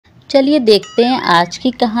चलिए देखते हैं आज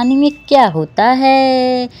की कहानी में क्या होता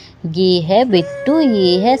है। ये है बिट्टू,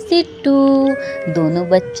 ये है सिट्टू। दोनों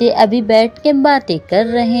बच्चे अभी बैठ के बातें कर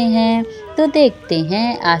रहे हैं। तो देखते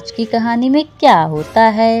हैं आज की कहानी में क्या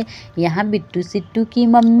होता है। यहाँ बिट्टू सिट्टू की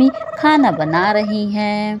मम्मी खाना बना रही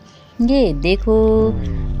हैं। ये देखो,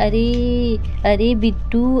 अरे अरे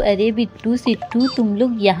बिट्टू सिट्टू, तुम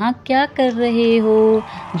लोग यहाँ क्या कर रहे हो?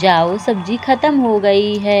 जाओ, सब्जी खत्म हो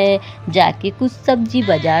गई है, जाके कुछ सब्जी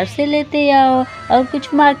बाजार से लेते आओ और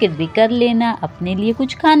कुछ मार्केट भी कर लेना, अपने लिए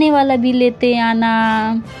कुछ खाने वाला भी लेते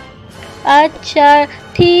आना। अच्छा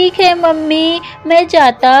ठीक है मम्मी, मैं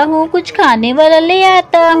जाता हूँ, कुछ खाने वाला ले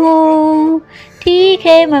आता हूँ। ठीक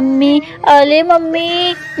है मम्मी। अरे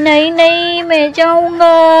मम्मी, नहीं मैं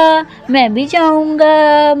जाऊँगा, मैं भी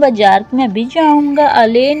जाऊँगा बाजार, मैं भी जाऊँगा।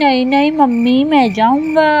 अरे नहीं मम्मी, मैं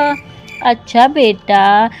जाऊँगा। अच्छा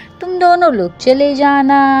बेटा, तुम दोनों लोग चले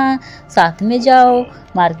जाना, साथ में जाओ,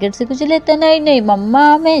 मार्केट से कुछ लेते। नहीं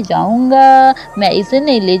मम्मा, मैं जाऊँगा, मैं इसे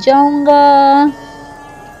नहीं ले जाऊँगा,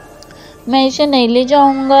 मैं इसे नहीं ले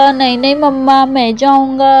जाऊँगा। नहीं मम्मा, मैं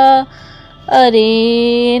जाऊँगा।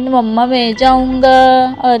 अरे मम्मा, मैं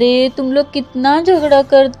जाऊँगा। अरे तुम लोग कितना झगड़ा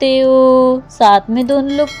करते हो, साथ में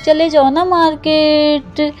दोनों लोग चले जाओ ना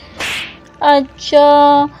मार्केट।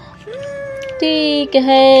 अच्छा ठीक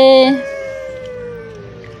है,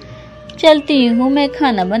 चलती हूँ मैं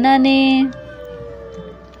खाना बनाने।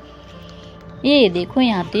 ये देखो,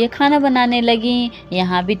 यहाँ तो ये खाना बनाने लगी।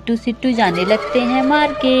 यहाँ बिट्टू सिट्टू जाने लगते हैं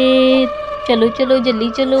मार्केट। चलो जल्दी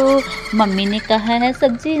चलो, मम्मी ने कहा है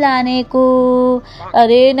सब्जी लाने को।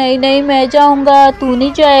 अरे नहीं मैं जाऊँगा, तू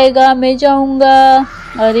नहीं जाएगा, मैं जाऊँगा।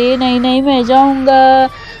 अरे नहीं मैं जाऊँगा।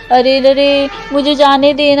 अरे मुझे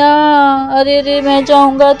जाने देना। अरे मैं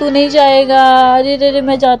जाऊँगा, तू नहीं जाएगा। अरे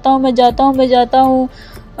मैं जाता हूँ।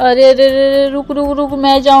 अरे रुक,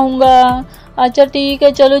 मैं जाऊँगा। अच्छा ठीक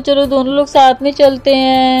है, चलो दोनों लोग साथ में चलते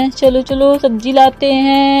हैं। चलो सब्जी लाते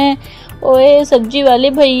हैं। ओए सब्जी वाले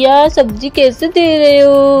भैया, सब्जी कैसे दे रहे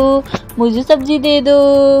हो? मुझे सब्जी दे दो।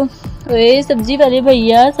 ओए सब्जी वाले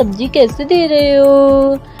भैया, सब्जी कैसे दे रहे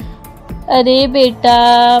हो? अरे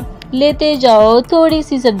बेटा, लेते जाओ, थोड़ी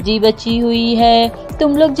सी सब्जी बची हुई है,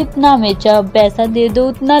 तुम लोग जितना में चाहो पैसा दे दो,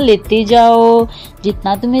 उतना लेते जाओ,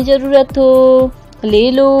 जितना तुम्हें ज़रूरत हो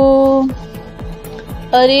ले लो।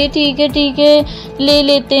 अरे ठीक है, ले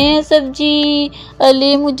लेते हैं सब्जी।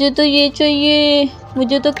 अरे मुझे तो ये चाहिए,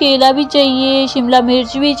 मुझे तो केला भी चाहिए, शिमला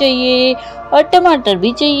मिर्च भी चाहिए और टमाटर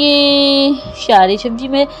भी चाहिए। सारी सब्जी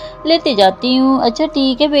मैं लेते जाती हूँ। अच्छा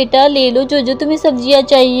ठीक है बेटा, ले लो जो तुम्हें सब्जियाँ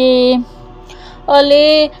चाहिए।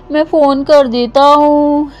 अरे मैं फ़ोन कर देता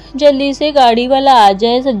हूँ, जल्दी से गाड़ी वाला आ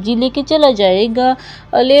जाए, सब्जी लेके चला जाएगा।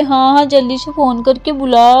 अरे हाँ, जल्दी से फ़ोन करके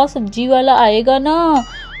बुला, सब्जी वाला आएगा ना।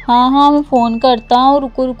 हाँ मैं फ़ोन करता हूँ,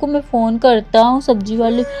 रुको मैं फ़ोन करता हूँ, सब्जी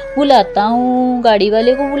वाले बुलाता हूँ, गाड़ी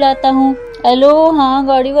वाले को बुलाता हूँ। हेलो, हाँ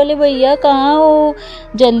गाड़ी वाले भैया, कहाँ हो?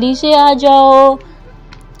 जल्दी से आ जाओ।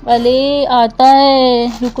 अरे आता है,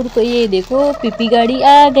 रुको, ये देखो पीपी गाड़ी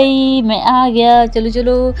आ गई, मैं आ गया।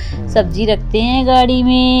 चलो सब्जी रखते हैं गाड़ी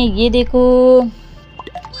में। ये देखो,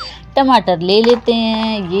 टमाटर ले लेते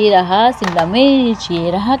हैं, ये रहा शिमला मिर्च,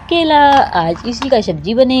 ये रहा केला, आज इसी का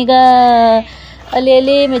सब्जी बनेगा।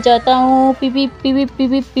 अले मैं जाता हूँ। पी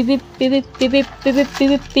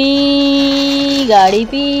गाड़ी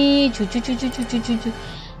पी छू।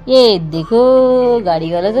 ये देखो,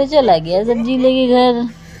 गाड़ी वाला तो चला गया सब्जी लेके घर।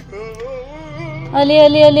 अले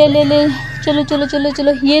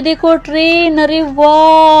चलो। ये देखो ट्रेन, अरे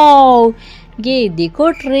वाह, ये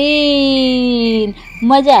देखो ट्रेन,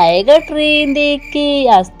 मजा आएगा ट्रेन देख के,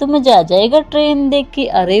 आज तो मजा आ जाएगा ट्रेन देख के।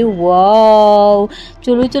 अरे वाह,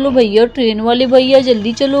 चलो भैया, ट्रेन वाले भैया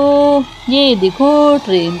जल्दी चलो। ये देखो,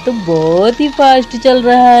 ट्रेन तो बहुत ही फास्ट चल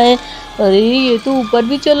रहा है। अरे ये तो ऊपर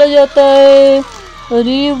भी चला जाता है।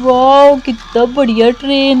 अरे वाह, कितना बढ़िया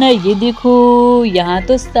ट्रेन है। ये देखो, यहाँ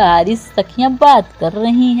तो सारी सखियाँ बात कर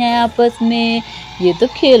रही हैं आपस में, ये तो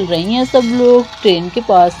खेल रही हैं सब लोग ट्रेन के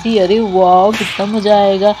पास ही। अरे वाह, कितना मज़ा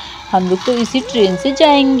आएगा, हम लोग तो इसी ट्रेन से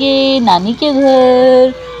जाएंगे नानी के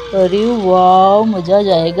घर। अरे वाह, मज़ा आ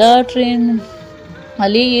जाएगा ट्रेन।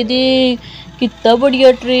 अरे ये देख, कितना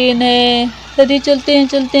बढ़िया ट्रेन है। अरे चलते हैं,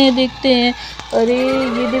 देखते हैं। अरे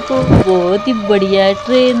ये देखो, बहुत ही बढ़िया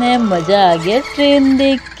ट्रेन है, मज़ा आ गया ट्रेन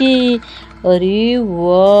देख के। अरे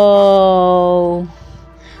वाह,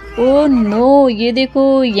 ओ नो, ये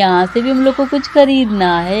देखो, यहाँ से भी हम लोग को कुछ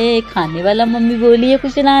खरीदना है, खाने वाला मम्मी बोली है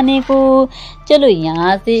कुछ लाने को। चलो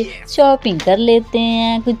यहाँ से शॉपिंग कर लेते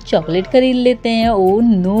हैं, कुछ चॉकलेट खरीद लेते हैं। ओ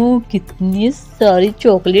नो, कितनी सारी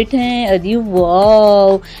चॉकलेट हैं। अरे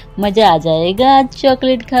वाह, मज़ा आ जाएगा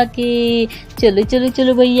चॉकलेट खा के।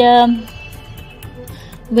 चलो भैया।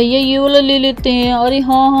 भैया ये वाला ले लेते हैं। अरे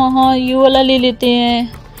हाँ हाँ हाँ ये वाला ले लेते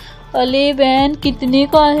हैं। अरे बहन कितने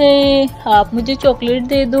का है? आप मुझे चॉकलेट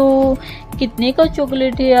दे दो। कितने का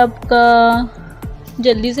चॉकलेट है आपका?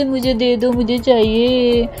 जल्दी से मुझे दे दो, मुझे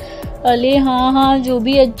चाहिए। अरे हाँ हाँ जो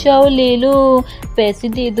भी अच्छा हो ले लो, पैसे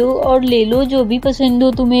दे दो और ले लो जो भी पसंद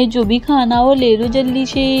हो तुम्हें, जो भी खाना हो ले लो जल्दी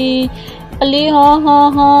से। अरे हाँ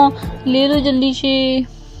हाँ हाँ ले लो जल्दी से।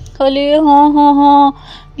 अरे हाँ हाँ हाँ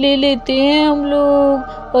ले लेते हैं हम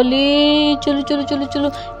लोग। अरे चलो चलो चलो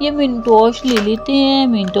चलो ये मिंटोस ले लेते हैं।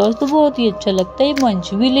 मिंटोस तो बहुत ही अच्छा लगता है।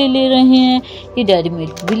 मंच भी ले रहे हैं, ये डेयरी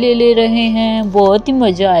मिल्क भी ले रहे हैं। बहुत ही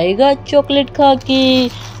मज़ा आएगा चॉकलेट खा के।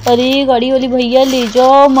 अरे गाड़ी वाली भैया ले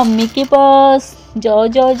जाओ मम्मी के पास, जाओ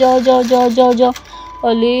जाओ जाओ जाओ जाओ जाओ जाओ।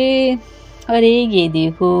 अरे अरे ये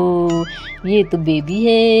देखो ये तो बेबी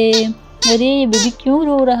है। अरे ये बेबी क्यों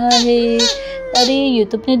रो रहा है? अरे ये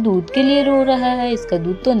तो अपने दूध के लिए रो रहा है, इसका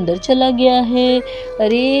दूध तो अंदर चला गया है।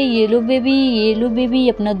 अरे ये लो बेबी, ये लो बेबी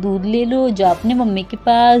अपना दूध ले लो, जाओ अपने मम्मी के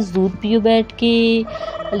पास दूध पियो बैठ के।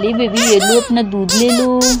 अरे बेबी ये लो अपना दूध ले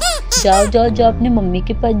लो, जाओ जाओ जाओ अपने मम्मी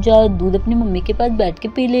के पास जाओ, दूध अपनी मम्मी के पास बैठ के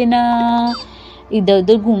पी लेना। इधर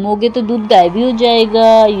उधर घूमोगे तो दूध गायब भी हो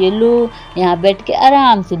जाएगा। ये लो यहाँ बैठ के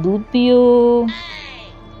आराम से दूध पियो।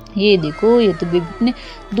 ये देखो ये तो बेबी ने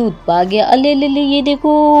दूध पा गया। अले ले ले ये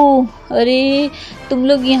देखो। अरे तुम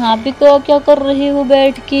लोग यहाँ पे तो क्या कर रहे हो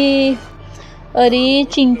बैठ के? अरे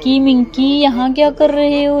चिंकी मिंकी यहाँ क्या कर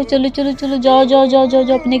रहे हो? चलो चलो चलो जाओ जाओ जाओ जाओ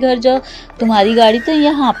जाओ अपने घर जाओ। तुम्हारी गाड़ी तो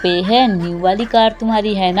यहाँ पे है, न्यू वाली कार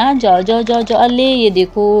तुम्हारी है ना, जाओ जाओ जाओ जाओ। अले ये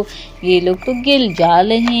देखो ये लोग तो गिल जा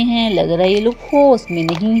रहे हैं, लग रहा है ये लोग होश में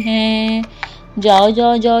नहीं हैं। जाओ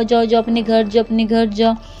जाओ जाओ जाओ जाओ अपने घर जाओ, अपने घर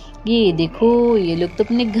जाओ। ये देखो ये लोग तो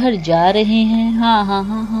अपने घर जा रहे हैं। हाँ हाँ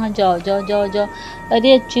हाँ हाँ जाओ जाओ जाओ जाओ।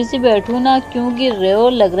 अरे अच्छे से बैठो ना, क्यों गिर रहे हो?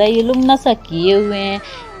 लग रहा है ये लोग नशा किए हुए हैं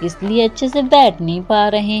इसलिए अच्छे से बैठ नहीं पा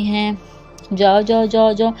रहे हैं। जाओ जाओ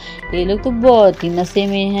जाओ जाओ, ये लोग तो बहुत ही नशे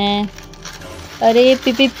में हैं। अरे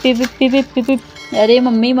पिपी पिपी पिपी पिपी। अरे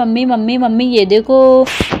मम्मी मम्मी मम्मी मम्मी ये देखो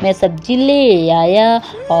मैं सब्जी ले आया,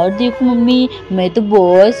 और देखो मम्मी मैं तो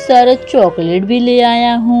बहुत सारा चॉकलेट भी ले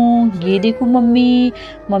आया हूँ। ये देखो मम्मी,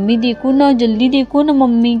 मम्मी देखो ना, जल्दी देखो ना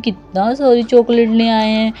मम्मी, कितना सारी चॉकलेट ले आए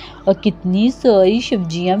हैं और कितनी सारी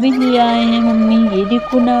सब्जियाँ भी ले आए हैं मम्मी, ये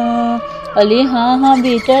देखो ना। अरे हाँ हाँ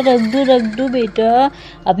बेटा रख दो बेटा,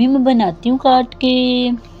 अभी मैं बनाती हूँ काट के।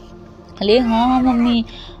 अरे हाँ हाँ मम्मी,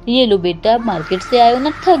 ये लो बेटा मार्केट से आए हो ना,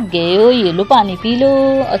 थक गए हो, ये लो पानी पी लो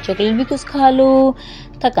और चॉकलेट भी कुछ खा लो,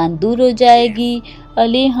 थकान दूर हो जाएगी।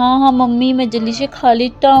 अरे हाँ हाँ मम्मी मैं जल्दी से खा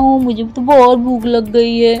लेता हूँ, मुझे तो बहुत भूख लग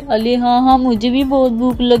गई है। अरे हाँ हाँ मुझे भी बहुत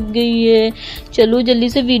भूख लग गई है। चलो जल्दी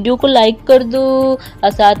से वीडियो को लाइक कर दो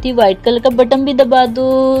और साथ ही वाइट कलर का बटन भी दबा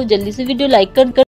दो। जल्दी से वीडियो लाइक कर